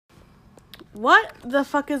What the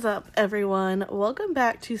fuck is up, everyone? Welcome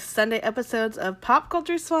back to Sunday episodes of Pop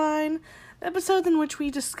Culture Swine, episodes in which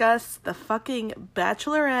we discuss the fucking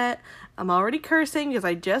Bachelorette. I'm already cursing because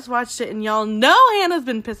I just watched it, and y'all know Hannah's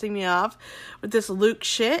been pissing me off with this Luke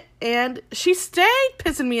shit, and she stayed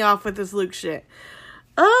pissing me off with this Luke shit.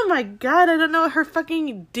 Oh my god, I don't know what her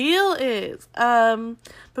fucking deal is.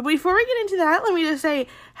 But before we get into that, let me just say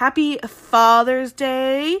happy Father's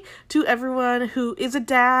Day to everyone who is a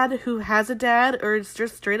dad, who has a dad, or is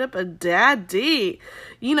just straight up a daddy.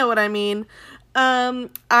 You know what I mean. I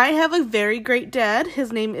have a very great dad.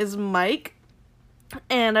 His name is Mike,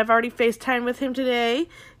 and I've already FaceTimed with him today.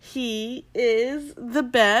 He is the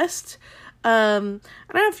best. I don't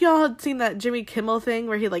know if y'all had seen that Jimmy Kimmel thing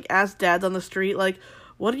where he, asked dads on the street,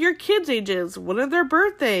 what are your kids' ages? What are their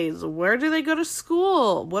birthdays? Where do they go to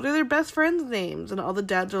school? What are their best friends' names? And all the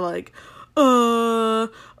dads are like,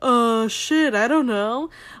 shit, I don't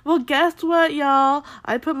know. Well, guess what, y'all?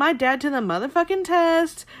 I put my dad to the motherfucking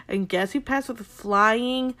test, and guess who passed with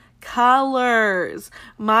flying colors?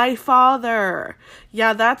 My father.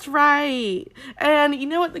 Yeah, that's right. And you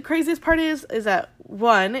know what the craziest part is that,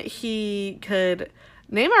 one, he could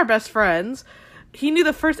name our best friends. He knew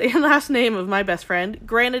the first and last name of my best friend.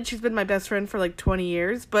 Granted, she's been my best friend for 20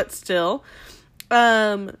 years, but still.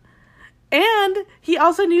 And he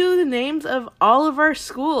also knew the names of all of our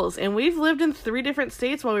schools. And we've lived in 3 different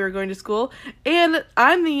states while we were going to school. And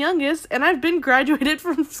I'm the youngest, and I've been graduated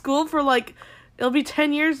from school for it'll be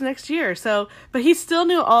 10 years next year. So, but he still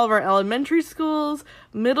knew all of our elementary schools,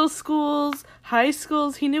 middle schools, high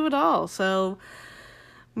schools. He knew it all. So,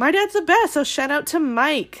 my dad's the best. So, shout out to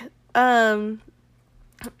Mike.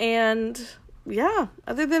 And yeah,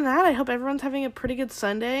 other than that, I hope everyone's having a pretty good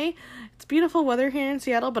Sunday. It's beautiful weather here in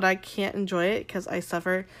Seattle, but I can't enjoy it because I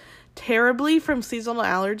suffer terribly from seasonal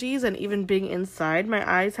allergies, and even being inside, my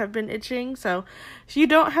eyes have been itching. So if you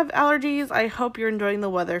don't have allergies, I hope you're enjoying the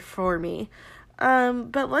weather for me.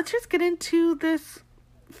 But let's just get into this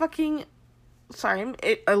fucking... Sorry, I'm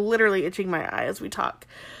literally itching my eye as we talk.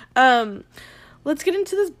 Let's get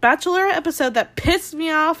into this Bachelorette episode that pissed me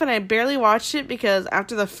off, and I barely watched it because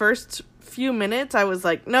after the first few minutes, I was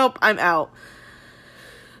like, nope, I'm out.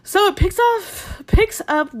 So it picks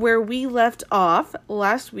up where we left off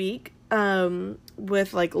last week,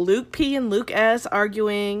 with Luke P and Luke S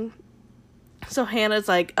arguing. So Hannah's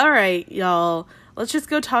like, all right, y'all, let's just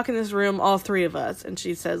go talk in this room, all 3 of us. And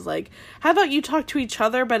she says, how about you talk to each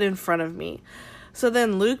other, but in front of me? So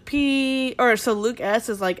then Luke S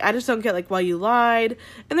is I just don't get, why you lied.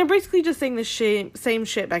 And they're basically just saying the same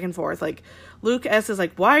shit back and forth. Luke S is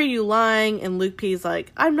why are you lying? And Luke P is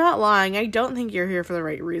I'm not lying. I don't think you're here for the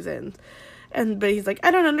right reasons. But he's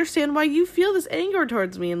I don't understand why you feel this anger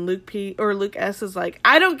towards me. And Luke S is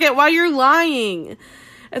I don't get why you're lying.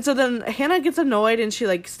 And so then Hannah gets annoyed, and she,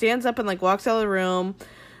 stands up and, walks out of the room.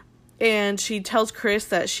 And she tells Chris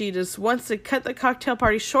that she just wants to cut the cocktail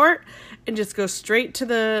party short and just go straight to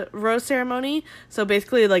the rose ceremony. So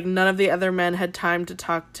basically, none of the other men had time to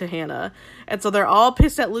talk to Hannah. And so they're all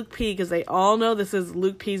pissed at Luke P because they all know this is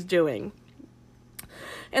Luke P's doing.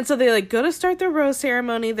 And so they, go to start their rose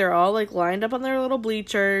ceremony. They're all, lined up on their little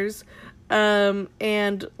bleachers.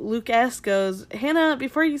 And Luke S goes, Hannah,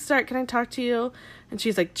 before you start, can I talk to you? And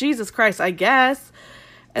she's like, Jesus Christ, I guess.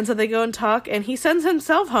 And so they go and talk, and he sends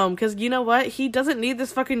himself home, because you know what? He doesn't need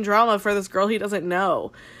this fucking drama for this girl he doesn't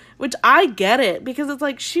know. Which I get it, because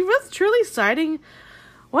it's she was truly siding.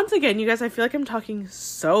 Once again, you guys, I feel like I'm talking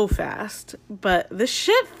so fast, but this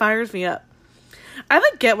shit fires me up. I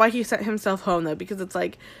get why he sent himself home, though, because it's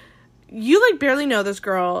you barely know this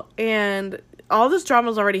girl, and all this drama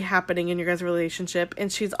is already happening in your guys' relationship, and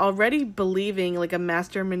she's already believing a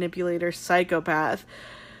master manipulator psychopath.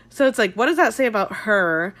 So it's what does that say about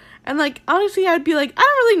her? And honestly, I'd be I don't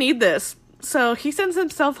really need this. So he sends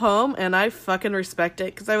himself home, and I fucking respect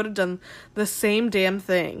it, because I would have done the same damn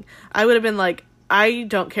thing. I would have been I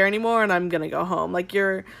don't care anymore, and I'm gonna go home.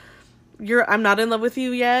 I'm not in love with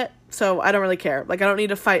you yet, so I don't really care. I don't need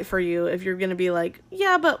to fight for you if you're gonna be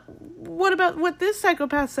yeah, but what about what this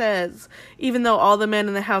psychopath says? Even though all the men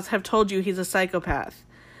in the house have told you he's a psychopath.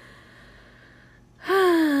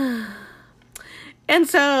 And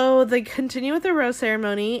so they continue with the rose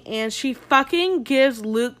ceremony, and she fucking gives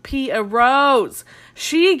Luke P a rose.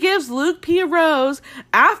 She gives Luke P a rose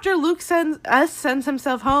after Luke sends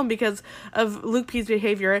himself home because of Luke P's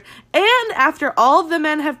behavior, and after all of the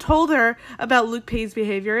men have told her about Luke P's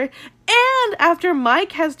behavior, and after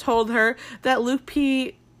Mike has told her that Luke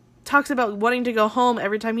P talks about wanting to go home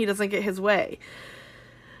every time he doesn't get his way.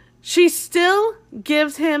 She still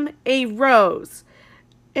gives him a rose,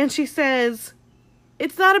 and she says,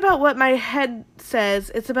 It's not about what my head says,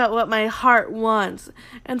 it's about what my heart wants.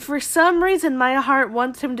 And for some reason, my heart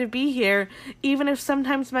wants him to be here, even if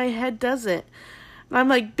sometimes my head doesn't. And I'm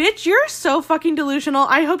like, bitch, you're so fucking delusional.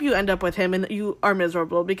 I hope you end up with him and you are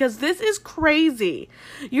miserable, because this is crazy.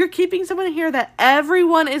 You're keeping someone here that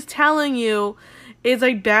everyone is telling you is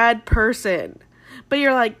a bad person. But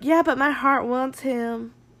you're like, yeah, but my heart wants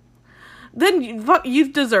him. Then you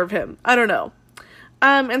deserve him. I don't know.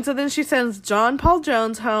 And so then she sends John Paul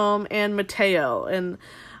Jones home and Mateo. And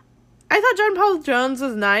I thought John Paul Jones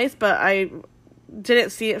was nice, but I didn't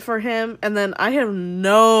see it for him. And then I have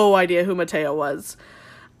no idea who Mateo was.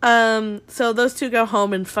 So those two go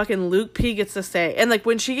home and fucking Luke P gets to stay. And like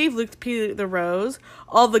when she gave Luke P the rose,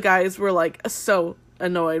 all the guys were like so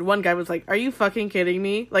annoyed. One guy was like, "Are you fucking kidding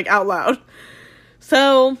me?" Like out loud.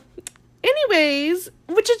 So anyways,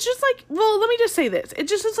 which is just like, well, let me just say this. It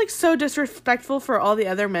just is like so disrespectful for all the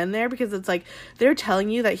other men there, because it's like they're telling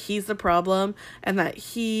you that he's the problem and that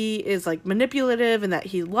he is like manipulative and that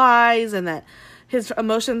he lies and that his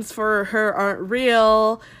emotions for her aren't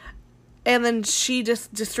real. And then she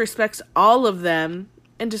just disrespects all of them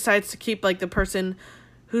and decides to keep like the person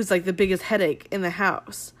who's like the biggest headache in the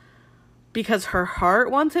house because her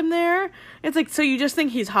heart wants him there. It's like, so you just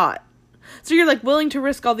think he's hot. So you're like willing to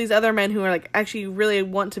risk all these other men who are like actually really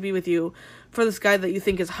want to be with you for this guy that you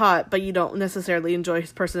think is hot, but you don't necessarily enjoy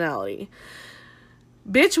his personality.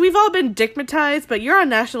 Bitch, we've all been dickmatized, but you're on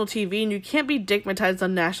national TV and you can't be dickmatized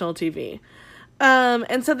on national TV.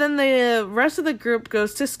 And so then the rest of the group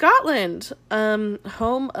goes to Scotland,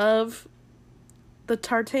 home of the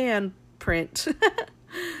tartan print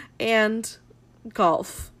and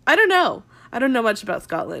golf. I don't know much about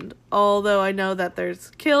Scotland, although I know that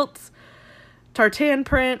there's kilts, tartan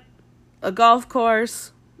print, a golf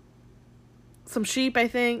course, some sheep, I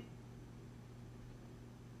think.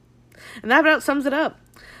 And that about sums it up.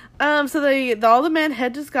 So all the men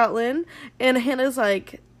head to Scotland, and Hannah's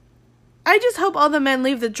like, I just hope all the men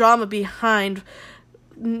leave the drama behind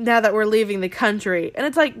now that we're leaving the country. And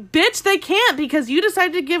it's like, bitch, they can't, because you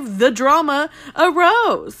decided to give the drama a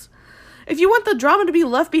rose. If you want the drama to be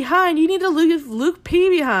left behind, you need to leave Luke P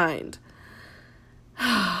behind.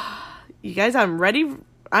 You guys, I'm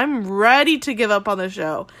ready to give up on the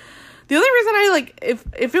show. The only reason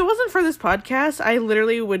if it wasn't for this podcast, I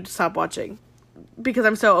literally would stop watching, because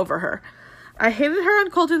I'm so over her. I hated her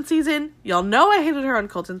on Colton season. Y'all know I hated her on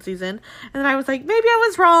Colton season. And then I was like, maybe I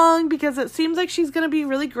was wrong, because it seems like she's going to be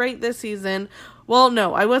really great this season. Well,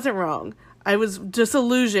 no, I wasn't wrong. I was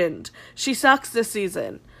disillusioned. She sucks this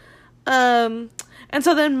season. And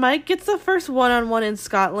so then Mike gets the first one-on-one in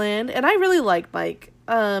Scotland, and I really like Mike.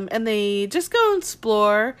 And they just go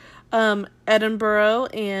explore Edinburgh,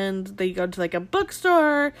 and they go to like a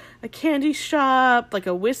bookstore, a candy shop, like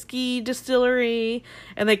a whiskey distillery,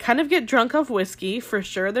 and they kind of get drunk off whiskey for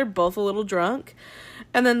sure. They're both a little drunk.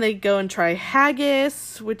 And then they go and try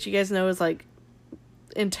haggis, which you guys know is like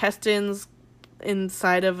intestines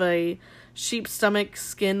inside of a sheep's stomach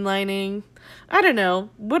skin lining. I don't know.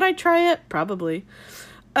 Would I try it? Probably.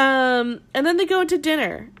 And then they go into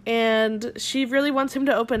dinner, and she really wants him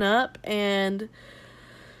to open up, and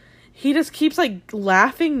he just keeps like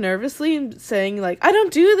laughing nervously and saying like, I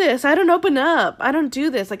don't do this. I don't open up. I don't do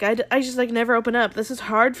this. Like, I just like never open up. This is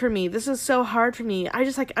hard for me. This is so hard for me. I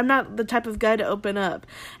just like, I'm not the type of guy to open up.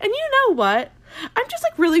 And you know what? I'm just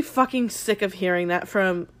like really fucking sick of hearing that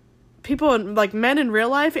from people, like men in real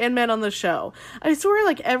life and men on the show. I swear,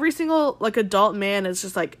 like every single like adult man is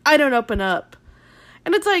just like, I don't open up.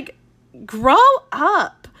 And it's like, grow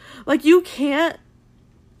up. Like, you can't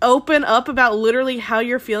open up about literally how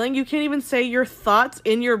you're feeling. You can't even say your thoughts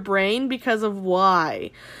in your brain because of why.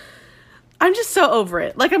 I'm just so over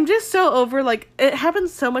it. Like, I'm just so over, like, it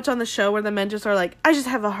happens so much on the show where the men just are like, I just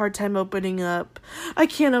have a hard time opening up. I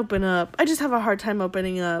can't open up. I just have a hard time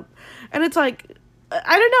opening up. And it's like,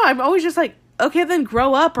 I don't know. I'm always just like, okay, then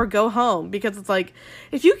grow up or go home. Because it's like,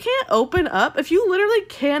 if you can't open up, if you literally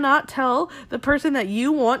cannot tell the person that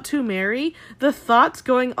you want to marry the thoughts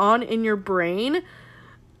going on in your brain,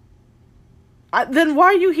 then why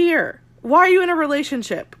are you here? Why are you in a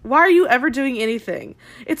relationship? Why are you ever doing anything?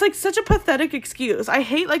 It's like such a pathetic excuse. I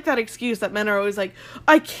hate like that excuse that men are always like,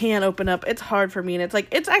 I can't open up. It's hard for me. And it's like,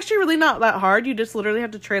 it's actually really not that hard. You just literally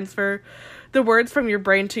have to transfer the words from your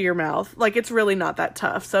brain to your mouth. Like, it's really not that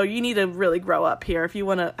tough. So you need to really grow up here if you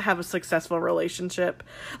want to have a successful relationship.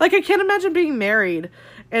 Like, I can't imagine being married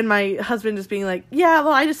and my husband just being like, yeah,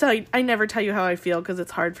 well, I never tell you how I feel because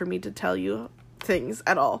it's hard for me to tell you things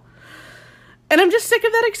at all. And I'm just sick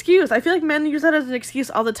of that excuse. I feel like men use that as an excuse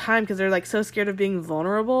all the time because they're, like, so scared of being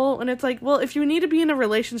vulnerable. And it's like, well, if you need to be in a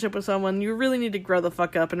relationship with someone, you really need to grow the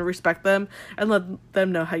fuck up and respect them and let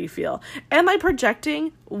them know how you feel. Am I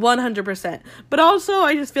projecting? 100%. But also,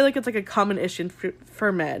 I just feel like it's, like, a common issue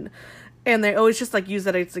for men. And they always just, like, use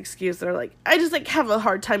that as an excuse. They're like, I just, like, have a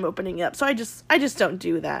hard time opening up, so I just don't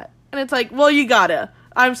do that. And it's like, well, you gotta.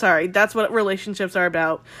 I'm sorry. That's what relationships are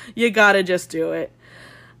about. You gotta just do it.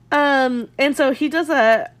 And so he does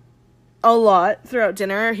that a lot throughout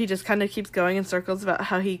dinner. He just kind of keeps going in circles about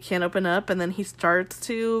how he can't open up, and then he starts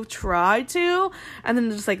to try to, and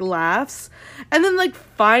then just, like, laughs. And then, like,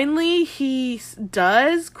 finally he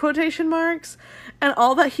does, quotation marks, and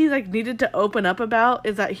all that he, like, needed to open up about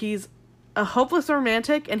is that he's a hopeless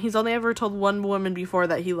romantic, and he's only ever told one woman before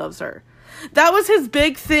that he loves her. That was his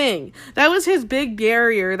big thing. That was his big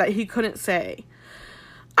barrier that he couldn't say.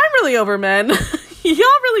 I'm really over men. Y'all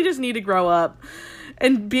really just need to grow up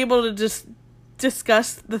and be able to just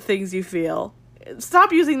discuss the things you feel.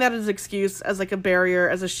 Stop using that as an excuse, as, like, a barrier,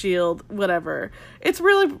 as a shield, whatever. It's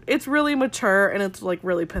really mature, and it's, like,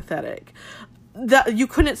 really pathetic. That you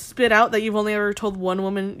couldn't spit out that you've only ever told one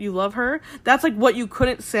woman you love her. That's, like, what you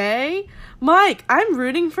couldn't say. Mike, I'm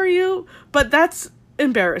rooting for you, but that's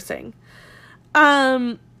embarrassing.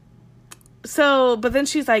 But then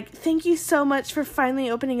she's like, thank you so much for finally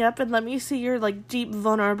opening up and let me see your, like, deep,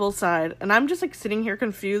 vulnerable side. And I'm just, like, sitting here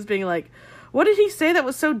confused, being like, what did he say that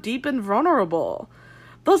was so deep and vulnerable?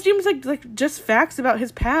 Those seems like just facts about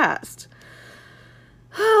his past.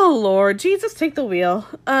 Oh, Lord. Jesus, take the wheel.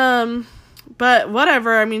 But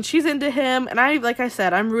whatever. I mean, she's into him, and like I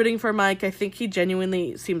said, I'm rooting for Mike. I think he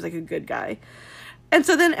genuinely seems like a good guy. And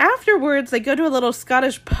so then afterwards, they go to a little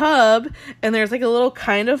Scottish pub, and there's, like, a little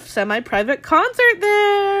kind of semi-private concert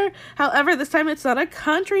there. However, this time it's not a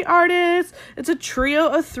country artist. It's a trio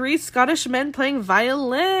of 3 Scottish men playing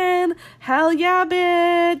violin. Hell yeah,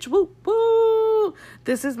 bitch. Woo, woo.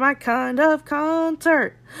 This is my kind of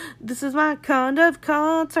concert. This is my kind of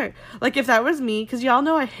concert. Like, if that was me, because y'all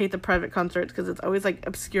know I hate the private concerts because it's always, like,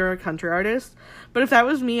 obscure country artists. But if that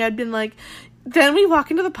was me, I'd been like... Then we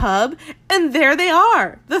walk into the pub, and there they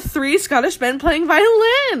are, the 3 Scottish men playing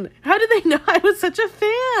violin. How did they know I was such a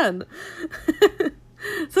fan?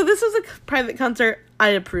 So this was a private concert I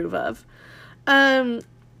approve of. And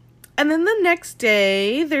then the next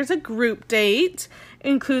day, there's a group date. It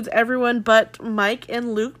includes everyone but Mike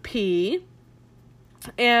and Luke P.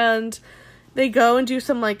 And they go and do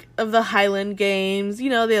some, like, of the Highland games.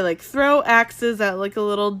 You know, they, like, throw axes at, like, a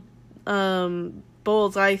little,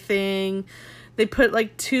 bullseye thing. They put,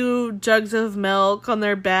 like, 2 jugs of milk on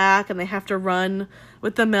their back, and they have to run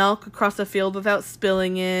with the milk across the field without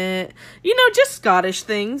spilling it. You know, just Scottish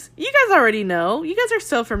things. You guys already know. You guys are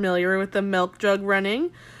so familiar with the milk jug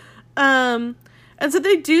running. And so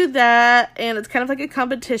they do that, and it's kind of like a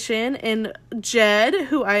competition, and Jed,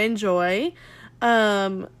 who I enjoy,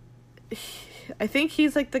 I think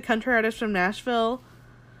he's, like, the country artist from Nashville.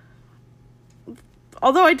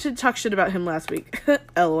 Although I did talk shit about him last week.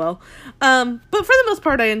 LOL. But for the most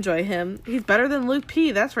part, I enjoy him. He's better than Luke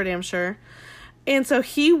P, that's for damn sure. And so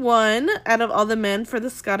he won out of all the men for the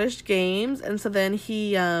Scottish Games. And so then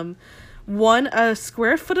he won a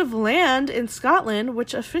square foot of land in Scotland,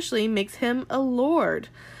 which officially makes him a lord.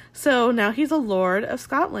 So now he's a lord of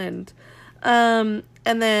Scotland. And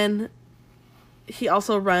then he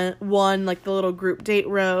also won, like, the little group date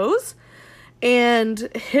rose.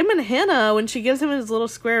 And him and Hannah, when she gives him his little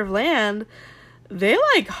square of land, they,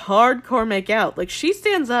 like, hardcore make out. Like, she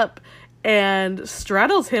stands up and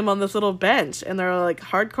straddles him on this little bench, and they're, like,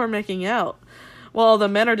 hardcore making out. While the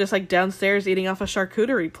men are just, like, downstairs eating off a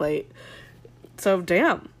charcuterie plate. So,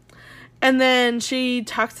 damn. And then she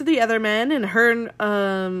talks to the other men, and her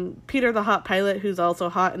and Peter the hot pilot, who's also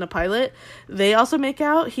hot and a pilot, they also make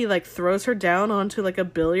out. He, like, throws her down onto, like, a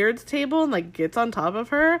billiards table and, like, gets on top of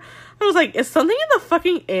her. I was like, is something in the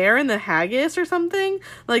fucking air in the haggis or something?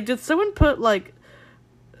 Like, did someone put, like,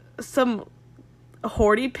 some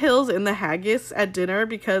Horty pills in the haggis at dinner?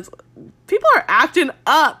 Because people are acting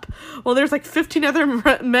up. Well, there's, like, 15 other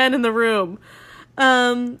men in the room.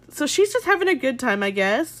 So she's just having a good time, I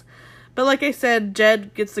guess. But like I said,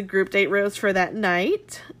 Jed gets the group date rose for that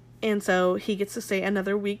night. And so he gets to stay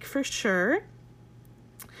another week for sure.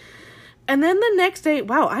 And then the next day,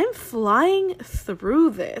 wow, I'm flying through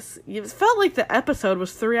this. It felt like the episode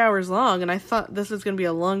was 3 hours long, and I thought this was going to be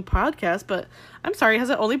a long podcast, but I'm sorry, has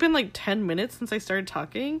it only been like 10 minutes since I started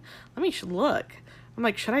talking? Let me look. I'm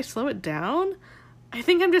like, should I slow it down? I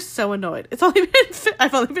think I'm just so annoyed.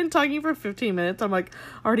 I've only been talking for 15 minutes. I'm like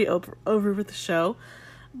already over with the show.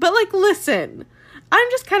 But, like, listen, I'm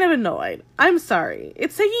just kind of annoyed. I'm sorry.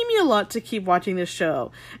 It's taking me a lot to keep watching this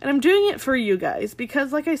show. And I'm doing it for you guys.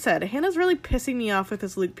 Because, like I said, Hannah's really pissing me off with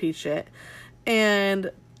this Luke P shit.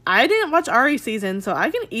 And I didn't watch Ari season, so I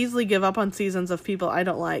can easily give up on seasons of people I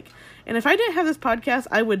don't like. And if I didn't have this podcast,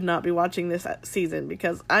 I would not be watching this season.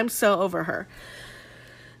 Because I'm so over her.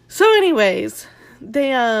 So anyways,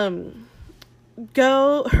 they, her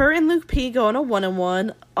and Luke P go on a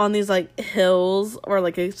one-on-one on these, like, hills or,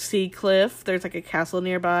 like, a sea cliff. There's, like, a castle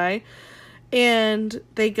nearby. And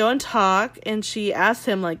they go and talk, and she asks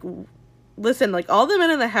him, like, listen, like, all the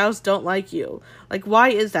men in the house don't like you. Like, why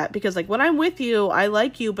is that? Because, like, when I'm with you, I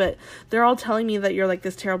like you, but they're all telling me that you're, like,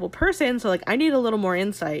 this terrible person. So, like, I need a little more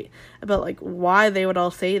insight about, like, why they would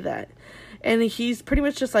all say that. And he's pretty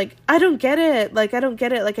much just like, I don't get it. Like, I don't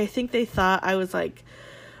get it. Like, I think they thought I was, like,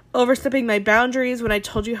 overstepping my boundaries when I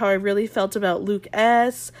told you how I really felt about Luke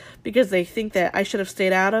S. Because they think that I should have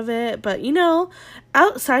stayed out of it. But, you know,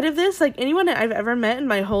 outside of this, like, anyone that I've ever met in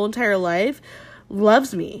my whole entire life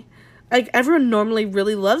loves me. Like, everyone normally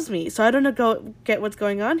really loves me. So I don't know, get what's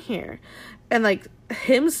going on here. And, like,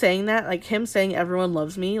 him saying that, like, him saying everyone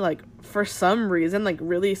loves me, like, for some reason, like,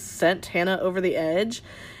 really sent Hannah over the edge.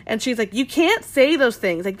 And she's like, you can't say those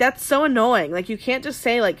things. Like, that's so annoying. Like, you can't just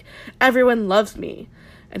say, like, everyone loves me.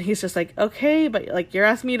 And he's just like, okay, but, like, you're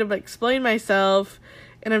asking me to, like, explain myself.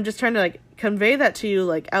 And I'm just trying to, like, convey that to you.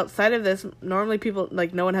 Like, outside of this, normally people,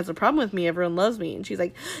 like, no one has a problem with me. Everyone loves me. And she's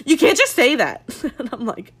like, you can't just say that. And I'm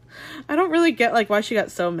like, I don't really get, like, why she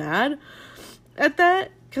got so mad at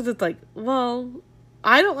that. Because it's like, well,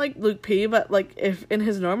 I don't like Luke P. But, like, if in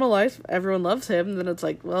his normal life everyone loves him, then it's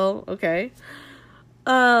like, well, okay.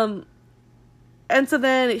 And so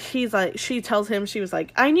then she tells him, she was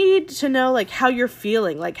like, I need to know, like, how you're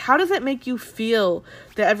feeling. Like, how does it make you feel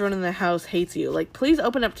that everyone in the house hates you? Like, please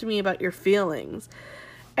open up to me about your feelings.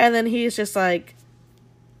 And then he's just like,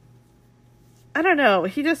 I don't know.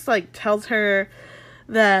 He just, like, tells her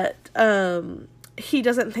that, he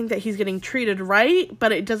doesn't think that he's getting treated right,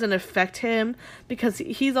 but it doesn't affect him because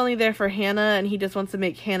he's only there for Hannah and he just wants to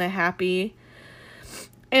make Hannah happy.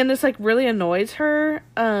 And this, like, really annoys her.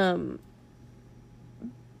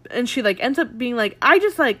 And she, like, ends up being like, I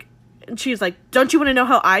just, like, and she's like, don't you want to know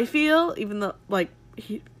how I feel? Even though, like,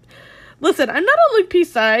 listen, I'm not on Luke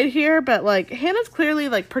P's side here, but, like, Hannah's clearly,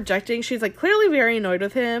 like, projecting. She's, like, clearly very annoyed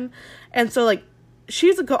with him. And so, like,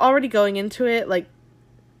 she's already going into it, like,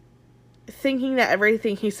 thinking that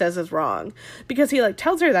everything he says is wrong. Because he, like,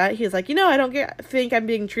 tells her that. He's like, you know, I don't think I'm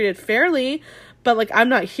being treated fairly. But, like, I'm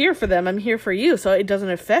not here for them. I'm here for you. So it doesn't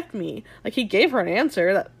affect me. Like, he gave her an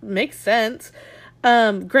answer. That makes sense.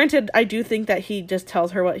 Granted, I do think that he just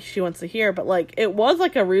tells her what she wants to hear. But, like, it was,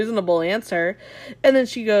 like, a reasonable answer. And then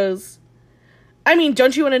she goes, I mean,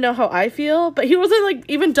 don't you want to know how I feel? But he wasn't, like,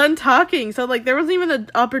 even done talking. So, like, there wasn't even an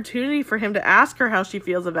opportunity for him to ask her how she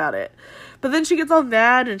feels about it. But then she gets all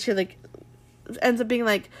mad and she, like, ends up being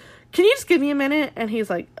like, can you just give me a minute? And he's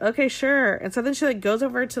like, okay, sure. And so then she, like, goes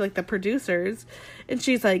over to, like, the producers, and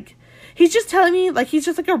she's like, he's just telling me, like, he's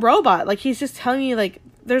just, like, a robot. Like, he's just telling me, like,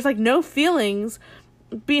 there's, like, no feelings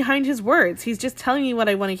behind his words. He's just telling me what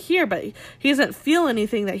I want to hear, but he doesn't feel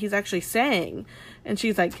anything that he's actually saying. And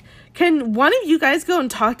she's like, can one of you guys go and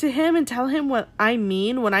talk to him and tell him what I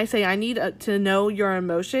mean when I say I need to know your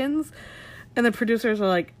emotions? And the producers are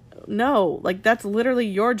like, no, like, that's literally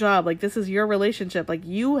your job. Like, this is your relationship. Like,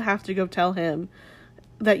 you have to go tell him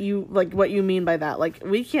that you, like, what you mean by that. Like,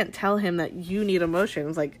 we can't tell him that you need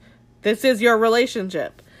emotions. Like, this is your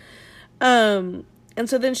relationship. And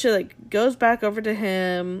so then she, like, goes back over to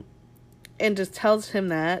him and just tells him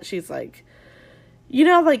that. She's like, you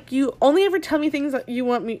know, like, you only ever tell me things that you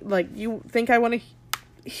want me, like, you think I want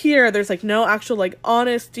to hear. There's, like, no actual, like,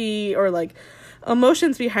 honesty or, like,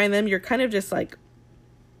 emotions behind them. You're kind of just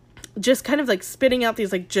kind of like spitting out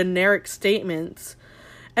these, like, generic statements,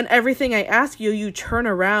 and everything I ask you, you turn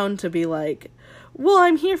around to be like, well,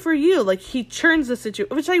 I'm here for you. Like, he turns the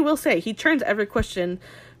situation, which I will say, he turns every question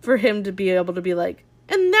for him to be able to be like,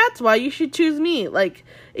 and that's why you should choose me. Like,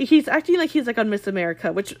 he's acting like he's, like, on Miss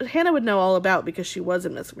America, which Hannah would know all about because she was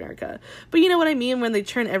in Miss America. But you know what I mean when they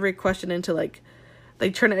turn every question into, like, they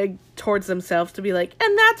turn it towards themselves to be like,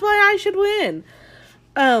 and that's why I should win.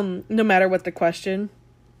 No matter what the question.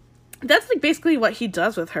 That's, like, basically what he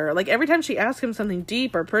does with her. Like, every time she asks him something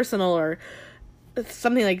deep or personal or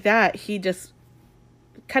something like that, he just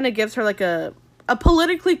kind of gives her, like, a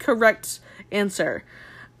politically correct answer.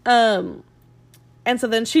 And so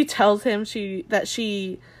then she tells him that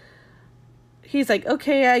she he's like,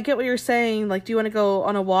 okay, I get what you're saying. Like, do you want to go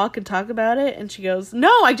on a walk and talk about it? And she goes,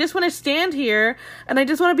 no, I just want to stand here and I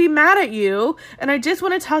just want to be mad at you. And I just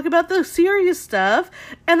want to talk about the serious stuff.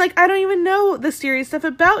 And like, I don't even know the serious stuff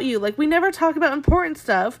about you. Like, we never talk about important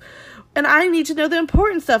stuff. And I need to know the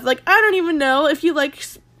important stuff. Like, I don't even know if you like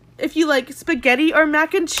spaghetti or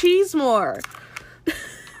mac and cheese more.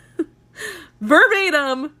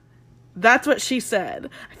 Verbatim. That's what she said.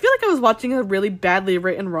 I feel like I was watching a really badly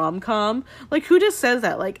written rom-com. Like, who just says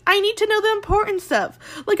that? Like, I need to know the important stuff.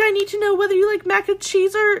 Like, I need to know whether you like mac and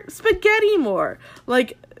cheese or spaghetti more.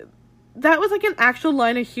 Like, that was like an actual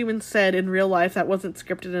line a human said in real life that wasn't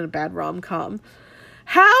scripted in a bad rom-com.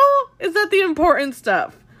 How is that the important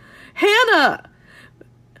stuff? Hannah!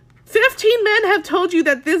 15 men have told you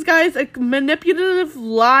that this guy is a manipulative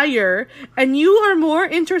liar, and you are more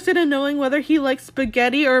interested in knowing whether he likes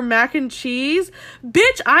spaghetti or mac and cheese?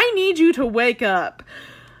 Bitch, I need you to wake up.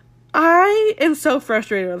 I am so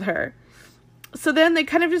frustrated with her. So then they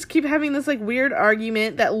kind of just keep having this, like, weird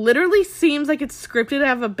argument that literally seems like it's scripted to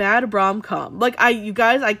have a bad rom-com. Like, you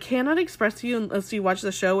guys, I cannot express to you unless you watch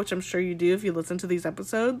the show, which I'm sure you do if you listen to these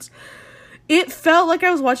episodes. It felt like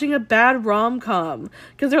I was watching a bad rom-com,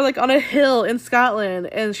 because they're, like, on a hill in Scotland,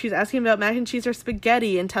 and she's asking about mac and cheese or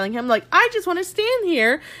spaghetti, and telling him, like, I just want to stand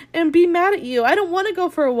here and be mad at you. I don't want to go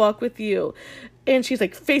for a walk with you. And she's,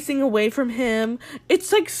 like, facing away from him.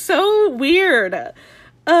 It's, like, so weird.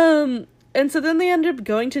 And so then they end up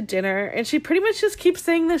going to dinner, and she pretty much just keeps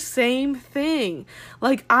saying the same thing.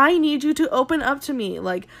 Like, I need you to open up to me.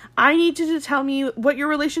 Like, I need you to tell me what your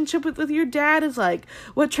relationship with your dad is like.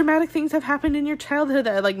 What traumatic things have happened in your childhood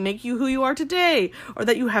that, like, make you who you are today, or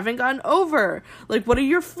that you haven't gotten over. Like, what are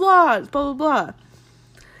your flaws? Blah, blah, blah.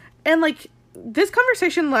 And, like, this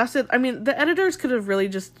conversation lasted, I mean, the editors could have really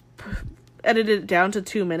just edited it down to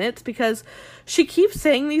 2 minutes, because she keeps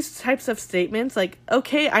saying these types of statements like,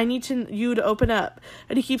 okay, I need you to open up,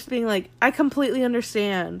 and he keeps being like, I completely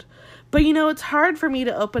understand, but you know, it's hard for me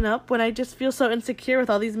to open up when I just feel so insecure with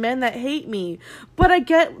all these men that hate me, but I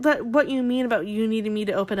get that what you mean about you needing me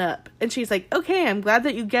to open up. And she's like, okay, I'm glad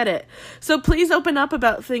that you get it, so please open up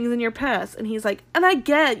about things in your past. And he's like, and I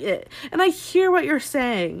get it, and I hear what you're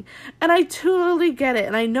saying, and I totally get it,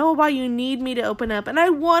 and I know why you need me to open up, and I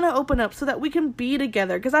want to open up so that we can be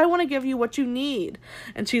together, because I want to give you what you need.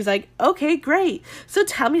 And she's like, okay, great, so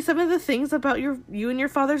tell me some of the things about you and your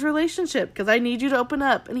father's relationship, because I need you to open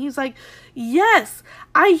up. And he's like, yes,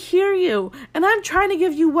 I hear you, and I'm trying to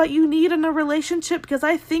give you what you need in a relationship, because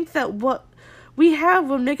I think that what we have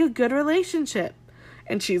will make a good relationship.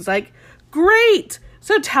 And she's like, great,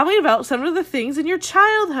 so tell me about some of the things in your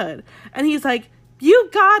childhood. And he's like, you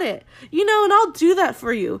got it, you know, and I'll do that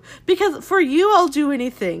for you, because for you I'll do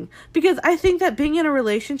anything, because I think that being in a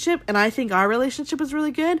relationship, and I think our relationship is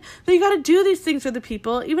really good, that you got to do these things for the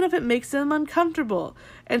people even if it makes them uncomfortable.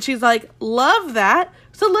 And she's like, love that,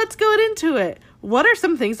 so let's go into it. What are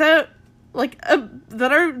some things that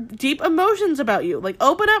that are deep emotions about you? Like,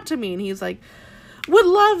 open up to me. And he's like, would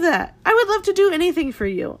love that. I would love to do anything for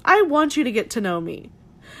you. I want you to get to know me.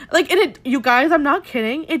 Like, and it, you guys, I'm not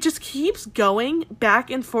kidding. It just keeps going back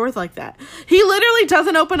and forth like that. He literally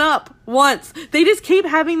doesn't open up once. They just keep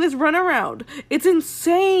having this runaround. It's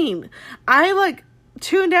insane. I, like,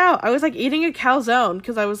 tuned out. I was, like, eating a calzone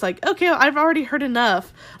because I was like, okay, I've already heard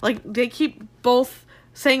enough. Like, they keep both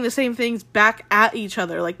saying the same things back at each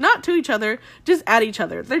other. Like, not to each other, just at each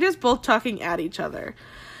other. They're just both talking at each other.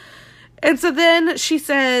 And so then she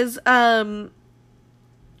says, I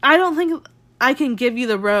don't think I can give you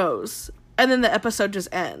the rose. And then the episode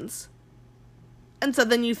just ends. And so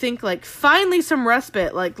then you think, like, finally some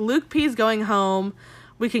respite. Like, Luke P's going home.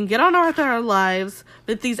 We can get on with our lives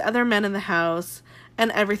with these other men in the house.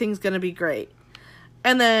 And everything's going to be great.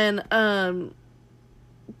 And then,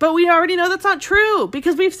 but we already know that's not true.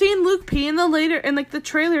 Because we've seen Luke P in the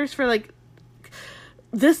trailers for, like,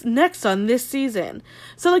 this next on this season.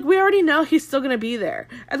 So, like, we already know he's still going to be there.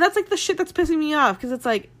 And that's, like, the shit that's pissing me off. Because it's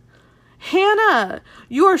like, Hannah,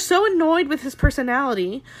 you are so annoyed with his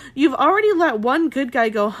personality. You've already let one good guy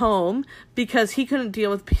go home because he couldn't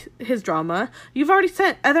deal with his drama. You've already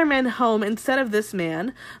sent other men home instead of this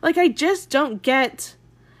man. Like, I just don't get,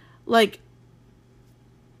 like,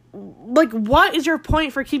 what is your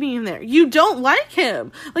point for keeping him there? You don't like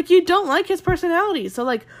him. Like, you don't like his personality. So,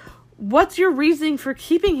 like, what's your reasoning for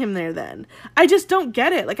keeping him there then? I just don't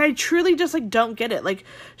get it. Like, I truly just, like, don't get it. Like,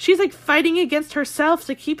 she's, like, fighting against herself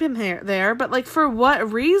to keep him there, but, like, for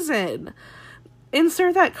what reason?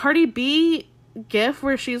 Insert that Cardi B gif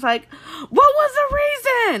where she's like, what was the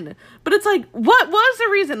reason? But it's like, what was the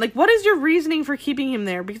reason? Like, what is your reasoning for keeping him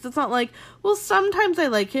there? Because it's not like, well, sometimes I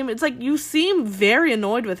like him. It's like, you seem very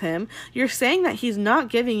annoyed with him. You're saying that he's not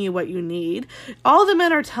giving you what you need. All the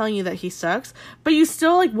men are telling you that he sucks, but you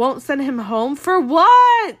still, like, won't send him home. For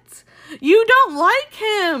what? You don't like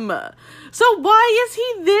him. So why is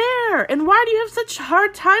he there? And why do you have such a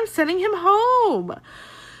hard time sending him home?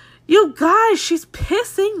 You guys, she's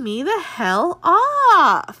pissing me the hell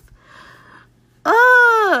off.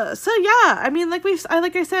 So yeah, I mean, like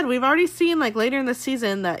I said, we've already seen, like, later in the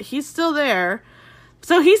season that he's still there.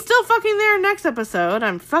 So he's still fucking there next episode.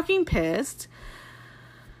 I'm fucking pissed.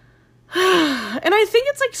 And I think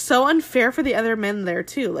it's, like, so unfair for the other men there,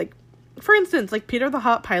 too. Like, for instance, like, Peter the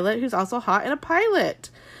hot pilot, who's also hot and a pilot.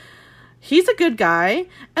 He's a good guy.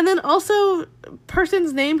 And then also,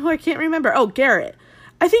 person's name who I can't remember. Oh, Garrett.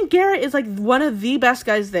 I think Garrett is, like, one of the best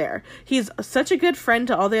guys there. He's such a good friend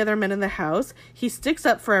to all the other men in the house. He sticks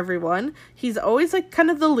up for everyone. He's always, like,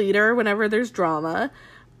 kind of the leader whenever there's drama.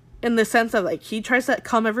 In the sense of, like, he tries to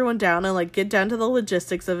calm everyone down and, like, get down to the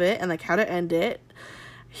logistics of it and, like, how to end it.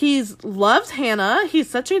 Loves Hannah. He's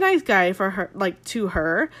such a nice guy for her, like, to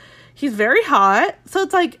her. He's very hot. So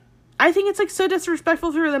it's, like, I think it's, like, so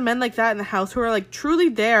disrespectful for the men like that in the house who are, like, truly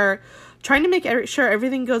there, trying to make sure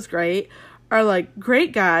everything goes great. Are, like,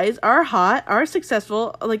 great guys, are hot, are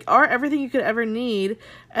successful, like, are everything you could ever need,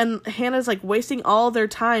 and Hannah's, like, wasting all their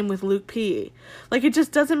time with Luke P. Like, it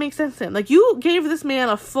just doesn't make sense to him. Like, you gave this man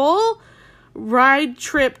a full ride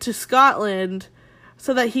trip to Scotland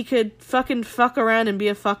so that he could fucking fuck around and be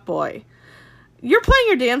a fuckboy. You're playing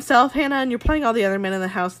your damn self, Hannah, and you're playing all the other men in the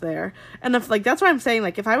house there. And if, like, that's what I'm saying.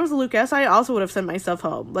 Like, if I was Luke S., I also would have sent myself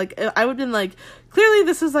home. Like, I would have been like, clearly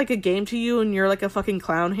this is, like, a game to you, and you're, like, a fucking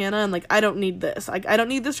clown, Hannah, and, like, I don't need this. Like, I don't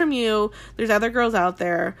need this from you. There's other girls out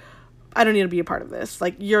there. I don't need to be a part of this.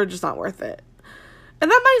 Like, you're just not worth it. And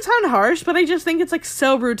that might sound harsh, but I just think it's, like,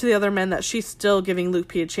 so rude to the other men that she's still giving Luke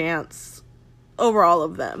P a chance over all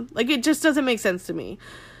of them. Like, it just doesn't make sense to me.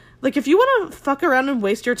 Like, if you want to fuck around and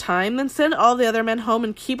waste your time, then send all the other men home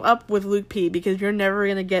and keep up with Luke P, because you're never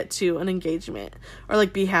going to get to an engagement or,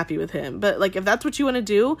 like, be happy with him. But, like, if that's what you want to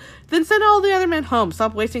do, then send all the other men home.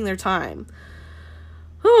 Stop wasting their time.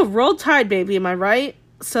 Ooh, roll tide, baby, am I right?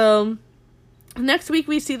 So, next week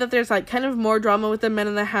we see that there's, like, kind of more drama with the men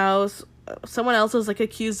in the house. Someone else is, like,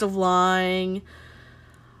 accused of lying.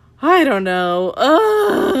 I don't know.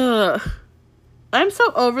 Ugh. I'm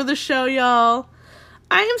so over the show, y'all.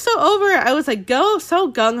 I am so over it. I was like,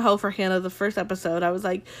 so gung-ho for Hannah the first episode. I was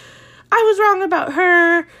like, I was wrong about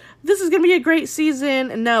her. This is going to be a great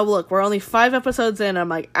season. And now, look, we're only 5 episodes in. I'm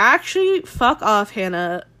like, actually, fuck off,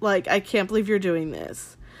 Hannah. Like, I can't believe you're doing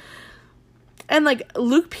this. And, like,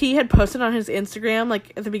 Luke P had posted on his Instagram,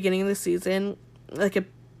 like, at the beginning of the season, like,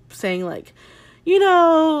 saying, like, you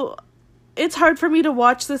know, it's hard for me to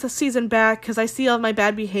watch this a season back because I see all my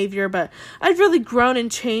bad behavior, but I've really grown and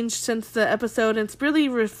changed since the episode, and it's really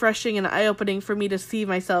refreshing and eye-opening for me to see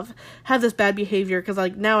myself have this bad behavior, because,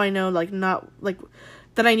 like, now I know, like, not, like,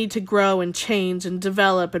 that I need to grow and change and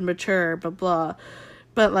develop and mature, blah, blah.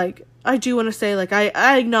 But, like, I do want to say, like,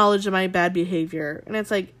 I acknowledge my bad behavior, and it's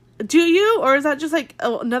like, do you, or is that just, like,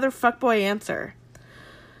 another fuckboy answer?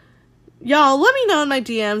 Y'all, let me know in my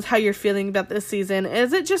DMs how you're feeling about this season.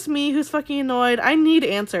 Is it just me who's fucking annoyed? I need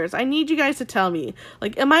answers. I need you guys to tell me.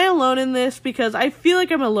 Like, am I alone in this? Because I feel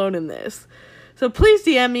like I'm alone in this. So please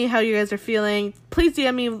DM me how you guys are feeling. Please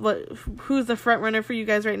DM me who's the front runner for you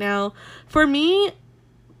guys right now. For me,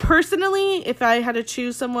 personally, if I had to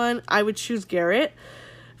choose someone, I would choose Garrett.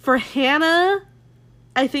 For Hannah,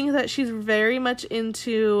 I think that she's very much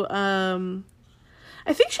into,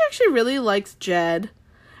 I think she actually really likes Jed.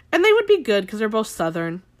 And they would be good because they're both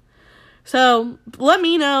Southern. So let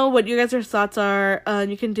me know what you guys' thoughts are.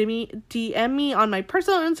 You can DM me on my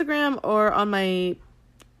personal Instagram or on my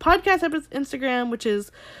podcast Instagram, which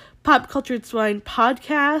is Pop Cultured Swine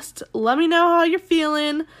Podcast. Let me know how you're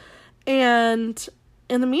feeling. And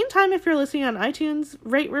in the meantime, if you're listening on iTunes,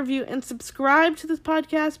 rate, review, and subscribe to this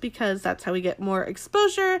podcast, because that's how we get more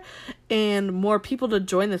exposure and more people to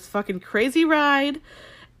join this fucking crazy ride.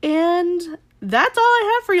 And that's all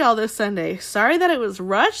I have for y'all this Sunday. Sorry that it was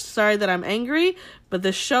rushed. Sorry that I'm angry. But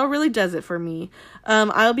this show really does it for me.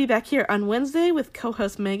 I'll be back here on Wednesday with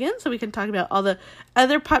co-host Megan, so we can talk about all the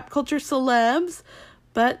other pop culture celebs.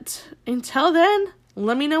 But until then,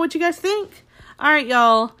 let me know what you guys think. Alright,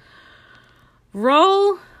 y'all.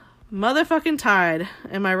 Roll motherfucking tide.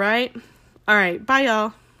 Am I right? Alright, bye,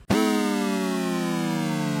 y'all.